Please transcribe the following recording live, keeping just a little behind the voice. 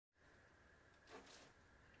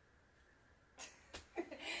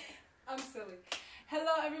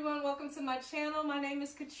Hello everyone, welcome to my channel. My name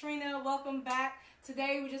is Katrina. Welcome back.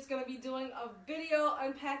 Today we're just going to be doing a video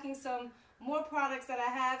unpacking some more products that I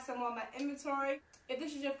have, some on my inventory. If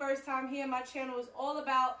this is your first time here, my channel is all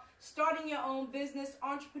about starting your own business,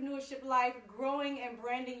 entrepreneurship life, growing and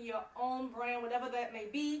branding your own brand, whatever that may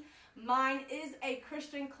be. Mine is a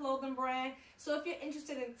Christian clothing brand. So if you're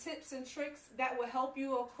interested in tips and tricks that will help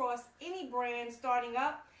you across any brand starting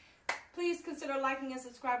up, please consider liking and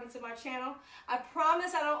subscribing to my channel. I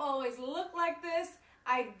promise I don't always look like this.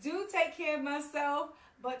 I do take care of myself,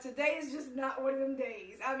 but today is just not one of them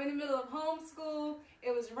days. I'm in the middle of homeschool.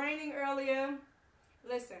 It was raining earlier.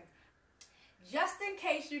 Listen, just in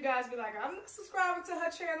case you guys be like, I'm subscribing to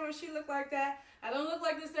her channel and she look like that. I don't look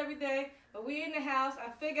like this every day, but we in the house.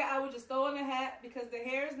 I figured I would just throw in a hat because the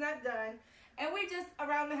hair is not done. And we just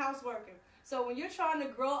around the house working. So when you're trying to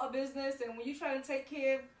grow a business and when you're trying to take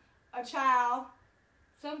care of a child,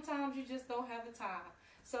 sometimes you just don't have the time.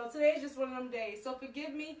 So today is just one of them days. So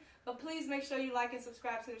forgive me, but please make sure you like and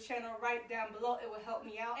subscribe to the channel right down below. It will help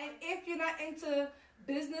me out. And if you're not into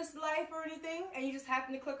business life or anything and you just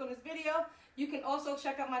happen to click on this video, you can also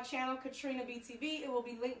check out my channel, Katrina BTV. It will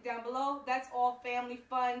be linked down below. That's all family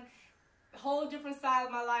fun, a whole different side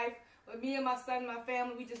of my life. With me and my son, my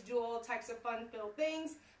family, we just do all types of fun-filled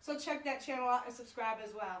things. So check that channel out and subscribe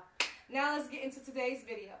as well. Now let's get into today's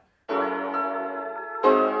video.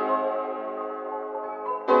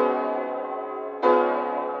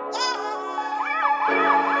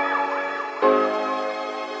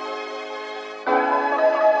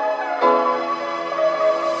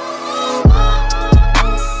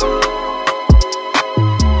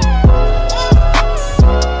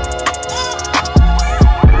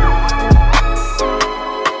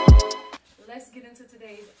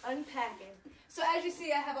 Unpacking. So as you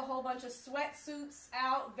see, I have a whole bunch of sweatsuits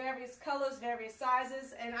out, various colors, various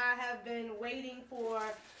sizes, and I have been waiting for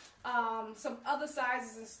some other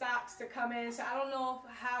sizes and stocks to come in. So I don't know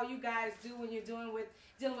how you guys do when you're dealing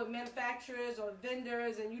with manufacturers or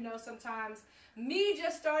vendors, and you know, sometimes me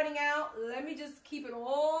just starting out, let me just keep it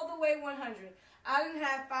all the way 100. I didn't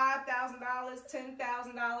have $5,000,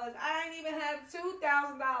 $10,000. I didn't even have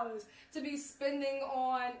 $2,000 to be spending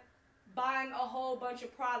on buying a whole bunch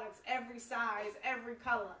of products, every size, every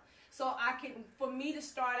color. So for me to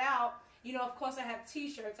start out, you know, of course I have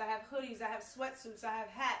t-shirts, I have hoodies, I have sweatsuits, I have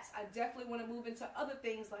hats. I definitely want to move into other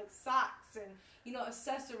things like socks and, you know,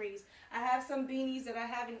 accessories. I have some beanies that I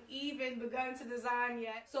haven't even begun to design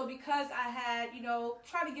yet. So because I had, you know,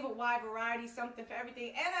 trying to give a wide variety, something for everything,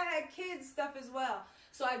 and I had kids stuff as well.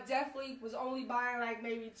 So I definitely was only buying like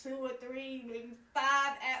maybe 2 or 3, maybe 5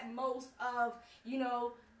 at most of, you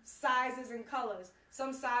know, sizes and colors.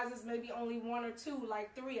 Some sizes maybe only 1 or 2,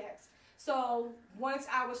 like 3X. So once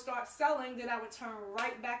I would start selling, then I would turn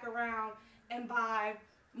right back around and buy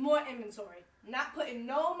more inventory. Not putting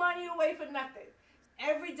no money away for nothing.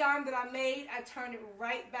 Every dime that I made, I turned it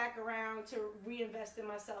right back around to reinvest in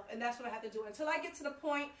myself. And that's what I have to do until I get to the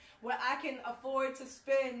point where I can afford to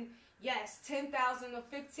spend, yes, $10,000 or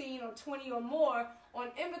 $15,000 or $20,000 or more on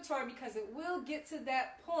inventory, because it will get to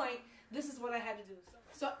that point. This is what I had to do.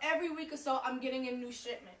 So every week or so, I'm getting a new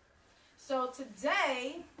shipment. So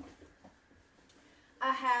today,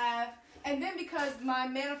 I have, and then because my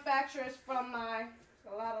manufacturers from a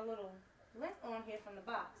lot of little lint on here from the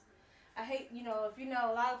box. I hate, you know, if you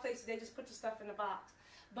know, a lot of places, they just put your stuff in the box.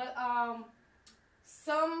 But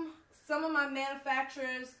some of my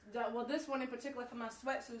manufacturers, well, this one in particular for my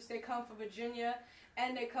sweatsuits, they come from Virginia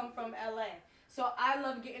and they come from LA. So I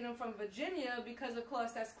love getting them from Virginia because, of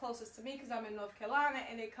course, that's closest to me because I'm in North Carolina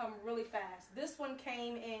and they come really fast. This one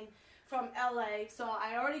came in from LA, so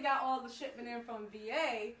I already got all the shipment in from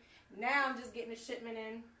VA. Now I'm just getting the shipment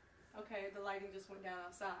in. Okay, the lighting just went down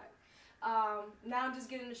outside. Now I'm just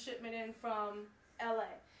getting the shipment in from LA.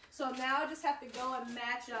 So now I just have to go and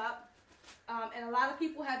match up. And a lot of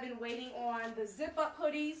people have been waiting on the zip-up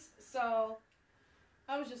hoodies. So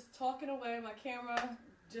I was just talking away. My camera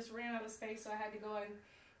just ran out of space, so I had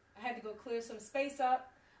to go clear some space up.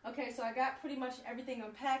 Okay, so I got pretty much everything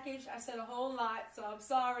unpackaged. I said a whole lot, so I'm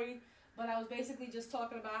sorry, but I was basically just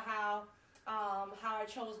talking about how I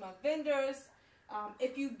chose my vendors.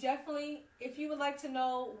 If you would like to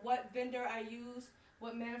know what vendor I use,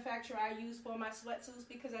 what manufacturer I use for my sweatsuits,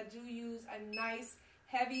 because I do use a nice,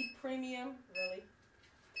 heavy, premium, really,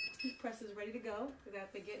 press is ready to go, because I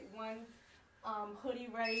have to get one hoodie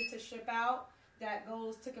ready to ship out. That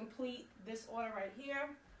goes to complete this order right here.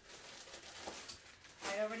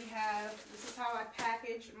 I already have, this is how I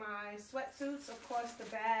package my sweatsuits. Of course, the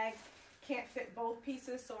bag can't fit both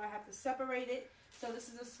pieces, so I have to separate it. So this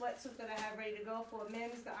is a sweatsuit that I have ready to go for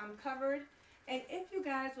men's that I'm covered. And if you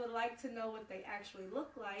guys would like to know what they actually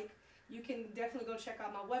look like, you can definitely go check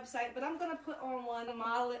out my website. But I'm going to put on one to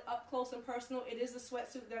model it up close and personal. It is the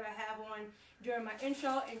sweatsuit that I have on during my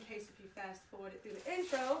intro, in case if you fast forwarded through the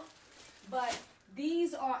intro. But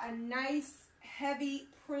these are a nice, heavy,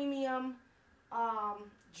 premium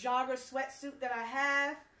jogger sweatsuit that I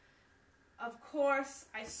have. Of course,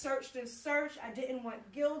 I searched and searched. I didn't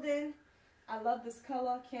want gilding. I love this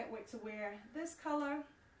color. Can't wait to wear this color.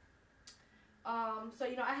 So,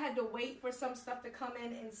 you know, I had to wait for some stuff to come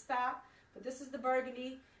in stock. But this is the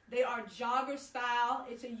burgundy. They are jogger style.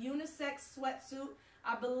 It's a unisex sweatsuit.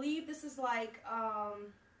 I believe this is like 8.5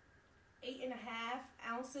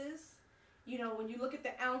 ounces. You know, when you look at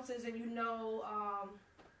the ounces and you know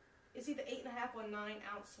it's either 8.5 or 9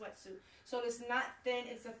 ounce sweatsuit. So it's not thin.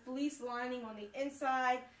 It's a fleece lining on the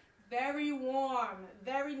inside. Very warm,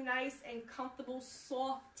 very nice and comfortable,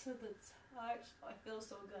 soft to the touch. Oh, it feels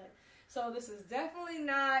so good. So this is definitely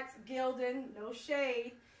not gilding, no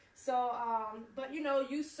shade. So, but you know,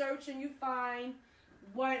 you search and you find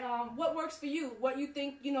what works for you, what you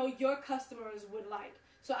think, you know, your customers would like.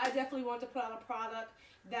 So I definitely want to put out a product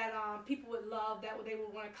that people would love, that they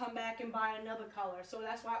would want to come back and buy another color. So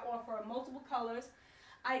that's why I offer multiple colors.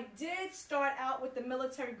 I did start out with the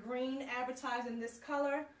military green, advertising this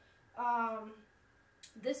color.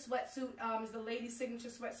 This sweatsuit is the ladies' signature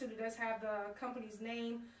sweatsuit. It does have the company's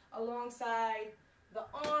name alongside the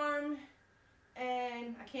arm,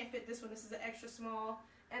 and I can't fit this one. This is an extra small,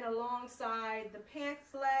 and alongside the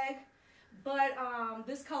pants leg. But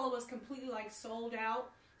this color was completely like sold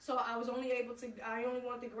out. So I was only able to, I only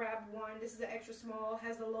wanted to grab one. This is an extra small,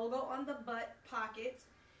 has the logo on the butt pocket.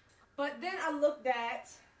 But then I looked at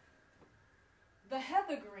the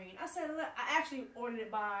heather green. I said, look, I actually ordered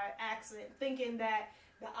it by accident, thinking that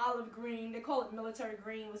the olive green, they call it military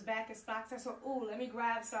green, was back in stock. So I said, ooh, let me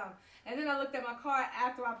grab some. And then I looked at my cart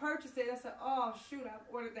after I purchased it. I said, oh, shoot, I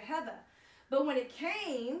ordered the heather. But when it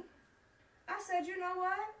came, I said, you know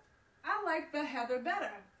what? I like the heather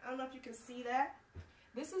better. I don't know if you can see that.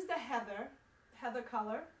 This is the heather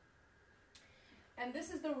color. And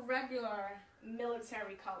this is the regular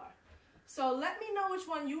military color. So let me know which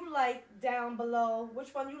one you like down below,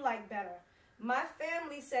 which one you like better. My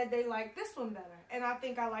family said they like this one better, and I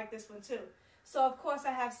think I like this one too. So of course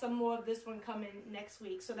I have some more of this one coming next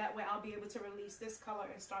week, so that way I'll be able to release this color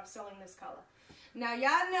and start selling this color. Now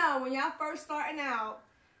y'all know when y'all first starting out,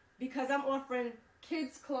 because I'm offering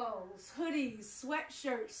kids clothes, hoodies,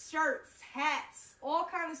 sweatshirts, shirts, hats, all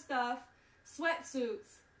kind of stuff,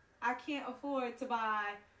 sweatsuits, I can't afford to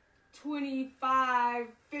buy 25,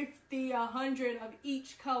 50, 100 of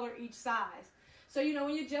each color, each size. So, you know,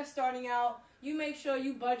 when you're just starting out, you make sure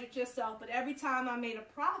you budget yourself. But every time I made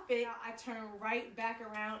a profit, I turn right back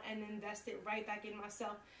around and invest it right back in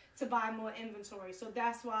myself to buy more inventory. So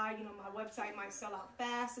that's why, you know, my website might sell out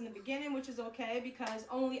fast in the beginning, which is okay, because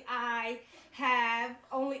only I'm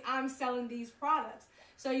selling these products.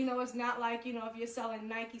 So, you know, it's not like, you know, if you're selling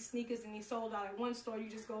Nike sneakers and you sold out at one store, you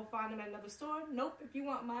just go find them at another store. Nope. If you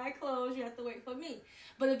want my clothes, you have to wait for me.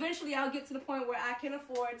 But eventually I'll get to the point where I can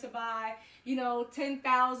afford to buy, you know, $10,000,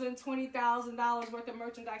 $20,000 worth of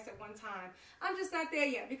merchandise at one time. I'm just not there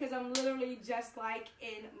yet, because I'm literally just like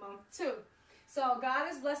in month 2. So God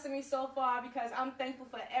is blessing me so far, because I'm thankful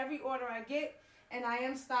for every order I get. And I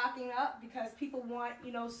am stocking up because people want,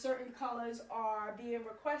 you know, certain colors are being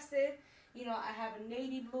requested. You know, I have a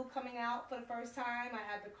navy blue coming out for the first time. I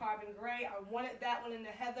have the carbon gray. I wanted that one in the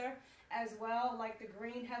heather as well, like the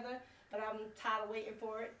green heather, but I'm tired of waiting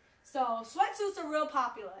for it. So sweatsuits are real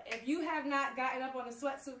popular. If you have not gotten up on the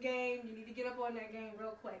sweatsuit game, you need to get up on that game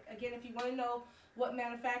real quick. Again, if you want to know what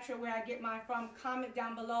manufacturer, where I get mine from, comment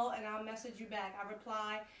down below and I'll message you back. I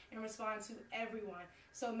reply and respond to everyone.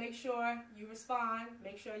 So make sure you respond.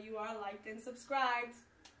 Make sure you are liked and subscribed.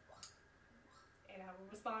 And I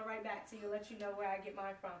will respond right back to you, let you know where I get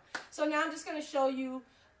mine from. So now I'm just going to show you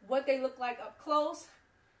what they look like up close,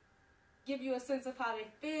 give you a sense of how they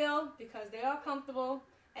feel, because they are comfortable,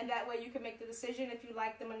 and that way you can make the decision if you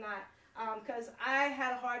like them or not. Because I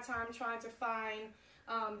had a hard time trying to find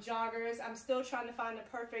joggers. I'm still trying to find the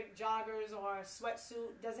perfect joggers or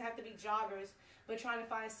sweatsuit. Doesn't have to be joggers, but trying to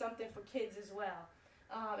find something for kids as well.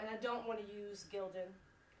 And I don't want to use gilding.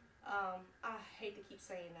 I hate to keep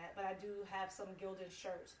saying that, but I do have some gilded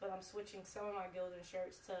shirts, but I'm switching some of my gilded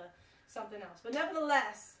shirts to something else. But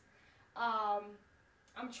nevertheless,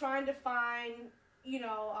 I'm trying to find, you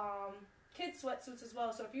know, kids sweatsuits as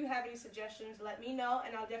well. So if you have any suggestions, let me know,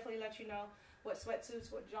 and I'll definitely let you know what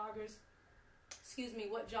sweatsuits, what joggers,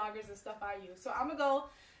 what joggers and stuff I use. So I'm going to go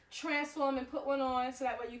transform and put one on so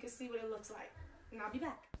that way you can see what it looks like. And I'll be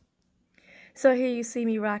back. So here you see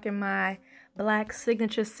me rocking my black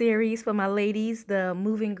signature series for my ladies, the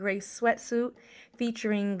moving grace sweatsuit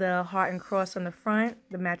featuring the heart and cross on the front,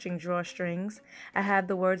 the matching drawstrings. I have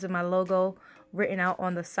the words of my logo written out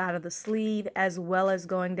on the side of the sleeve as well as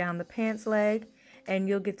going down the pants leg, and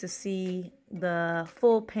you'll get to see the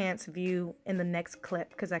full pants view in the next clip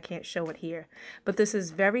because I can't show it here. But this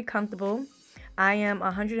is very comfortable. I am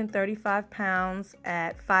 135 pounds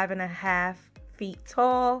at 5.5 feet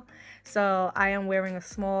tall, so I am wearing a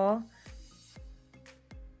small.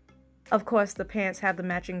 Of course, the pants have the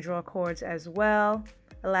matching draw cords as well,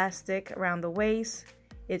 elastic around the waist.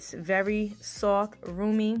 It's very soft,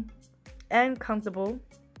 roomy, and comfortable.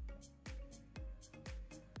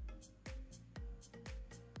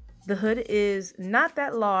 The hood is not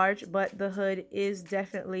that large, but the hood is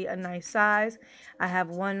definitely a nice size. I have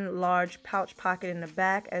one large pouch pocket in the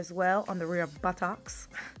back as well on the rear buttocks.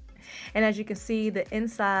 And as you can see, the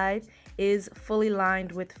inside is fully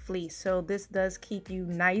lined with fleece, so this does keep you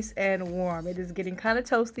nice and warm. It is getting kind of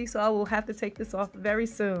toasty, so I will have to take this off very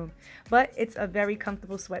soon, but it's a very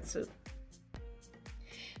comfortable sweatsuit.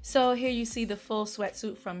 So here you see the full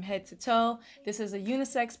sweatsuit from head to toe. This is a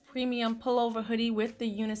unisex premium pullover hoodie with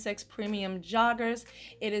the unisex premium joggers.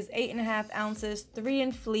 It is 8.5 ounces, 3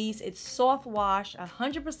 in fleece. It's soft wash,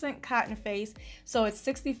 100% cotton face. So it's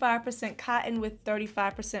 65% cotton with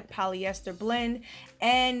 35% polyester blend.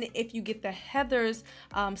 And if you get the Heathers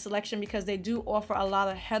selection, because they do offer a lot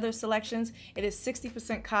of Heather selections, it is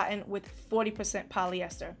 60% cotton with 40%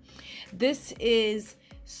 polyester. This is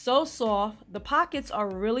so soft. The pockets are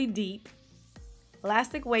really deep.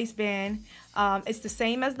 Elastic waistband. It's the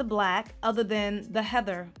same as the black other than the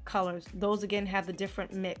Heather colors. Those again have the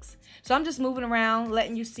different mix. So I'm just moving around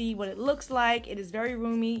letting you see what it looks like. It is very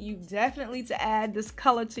roomy. You definitely need to add this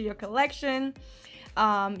color to your collection.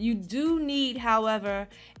 You do need, however,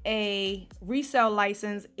 a resale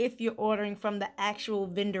license if you're ordering from the actual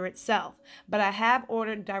vendor itself. But I have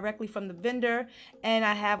ordered directly from the vendor, and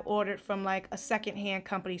I have ordered from like a secondhand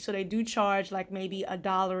company. So they do charge like maybe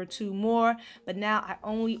 $1 or $2 more. But now I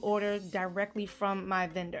only order directly from my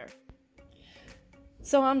vendor.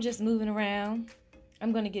 So I'm just moving around.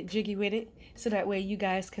 I'm going to get jiggy with it so that way you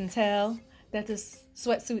guys can tell that this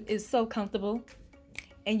sweatsuit is so comfortable.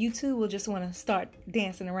 And you too will just want to start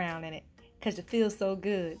dancing around in it because it feels so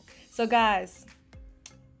good. So guys,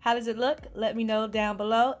 how does it look? Let me know down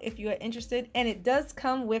below if you are interested. And it does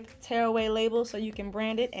come with tearaway labels so you can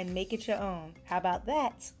brand it and make it your own. How about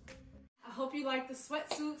that? I hope you like the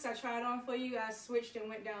sweatsuits. I tried on for you. I switched and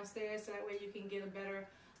went downstairs so that way you can get a better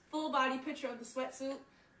full body picture of the sweatsuit.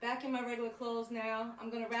 Back in my regular clothes now.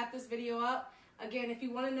 I'm going to wrap this video up. Again, if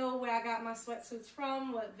you want to know where I got my sweatsuits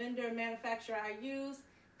from, what vendor and manufacturer I use,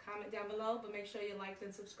 comment down below, but make sure you like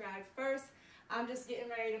and subscribe first. I'm just getting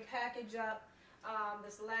ready to package up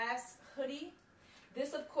this last hoodie.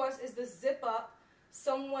 This, of course, is the zip up.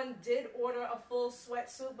 Someone did order a full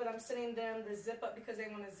sweatsuit, but I'm sending them the zip up because they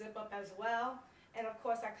want to zip up as well. And of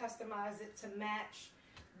course, I customized it to match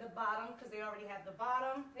the bottom because they already have the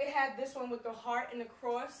bottom. They had this one with the heart and the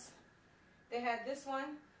cross. They had this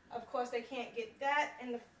one. Of course, they can't get that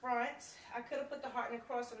in the front. I could have put the heart and the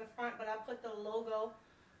cross on the front, but I put the logo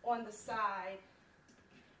on the side,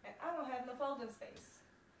 and I don't have no folding space,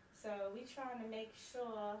 so we trying to make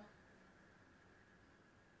sure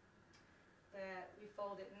that we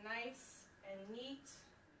fold it nice and neat.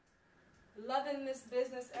 Loving this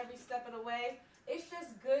business every step of the way. It's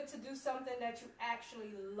just good to do something that you actually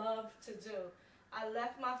love to do. I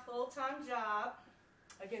left my full-time job.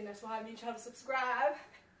 Again, that's why I need y'all to subscribe.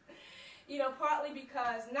 You know, partly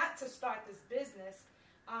because, not to start this business,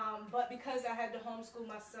 but because I had to homeschool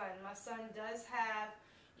my son. My son does have,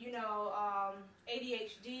 you know,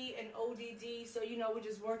 ADHD and ODD, so, you know, we're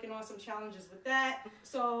just working on some challenges with that.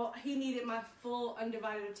 So he needed my full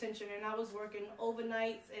undivided attention, and I was working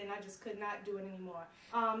overnights, and I just could not do it anymore.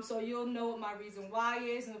 So you'll know what my reason why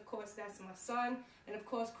is, and of course that's my son, and of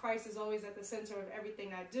course Christ is always at the center of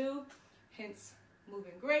everything I do, hence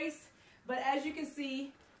Moving Grace. But as you can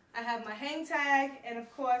see, I have my hang tag, and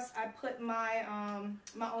of course I put my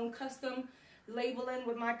my own custom labeling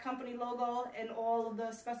with my company logo and all of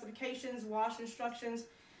the specifications, wash instructions,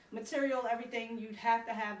 material, everything. You'd have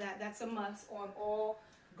to have that. That's a must on all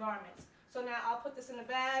garments. So now I'll put this in the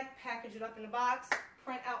bag, package it up in the box,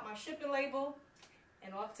 print out my shipping label,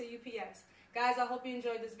 and off to UPS. Guys, I hope you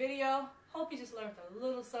enjoyed this video. Hope you just learned a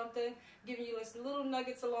little something, giving you little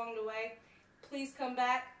nuggets along the way. Please come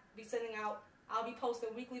back. I'll be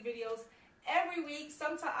posting weekly videos every week.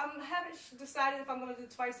 Sometimes I haven't decided if I'm going to do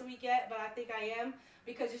twice a week yet, but I think I am,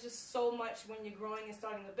 because it's just so much when you're growing and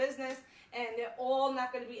starting a business, and they're all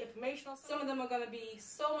not going to be informational. Some of them are going to be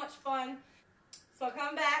so much fun. So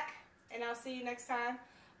come back, and I'll see you next time.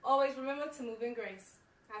 Always remember to move in grace.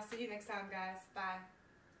 I'll see you next time, guys. Bye.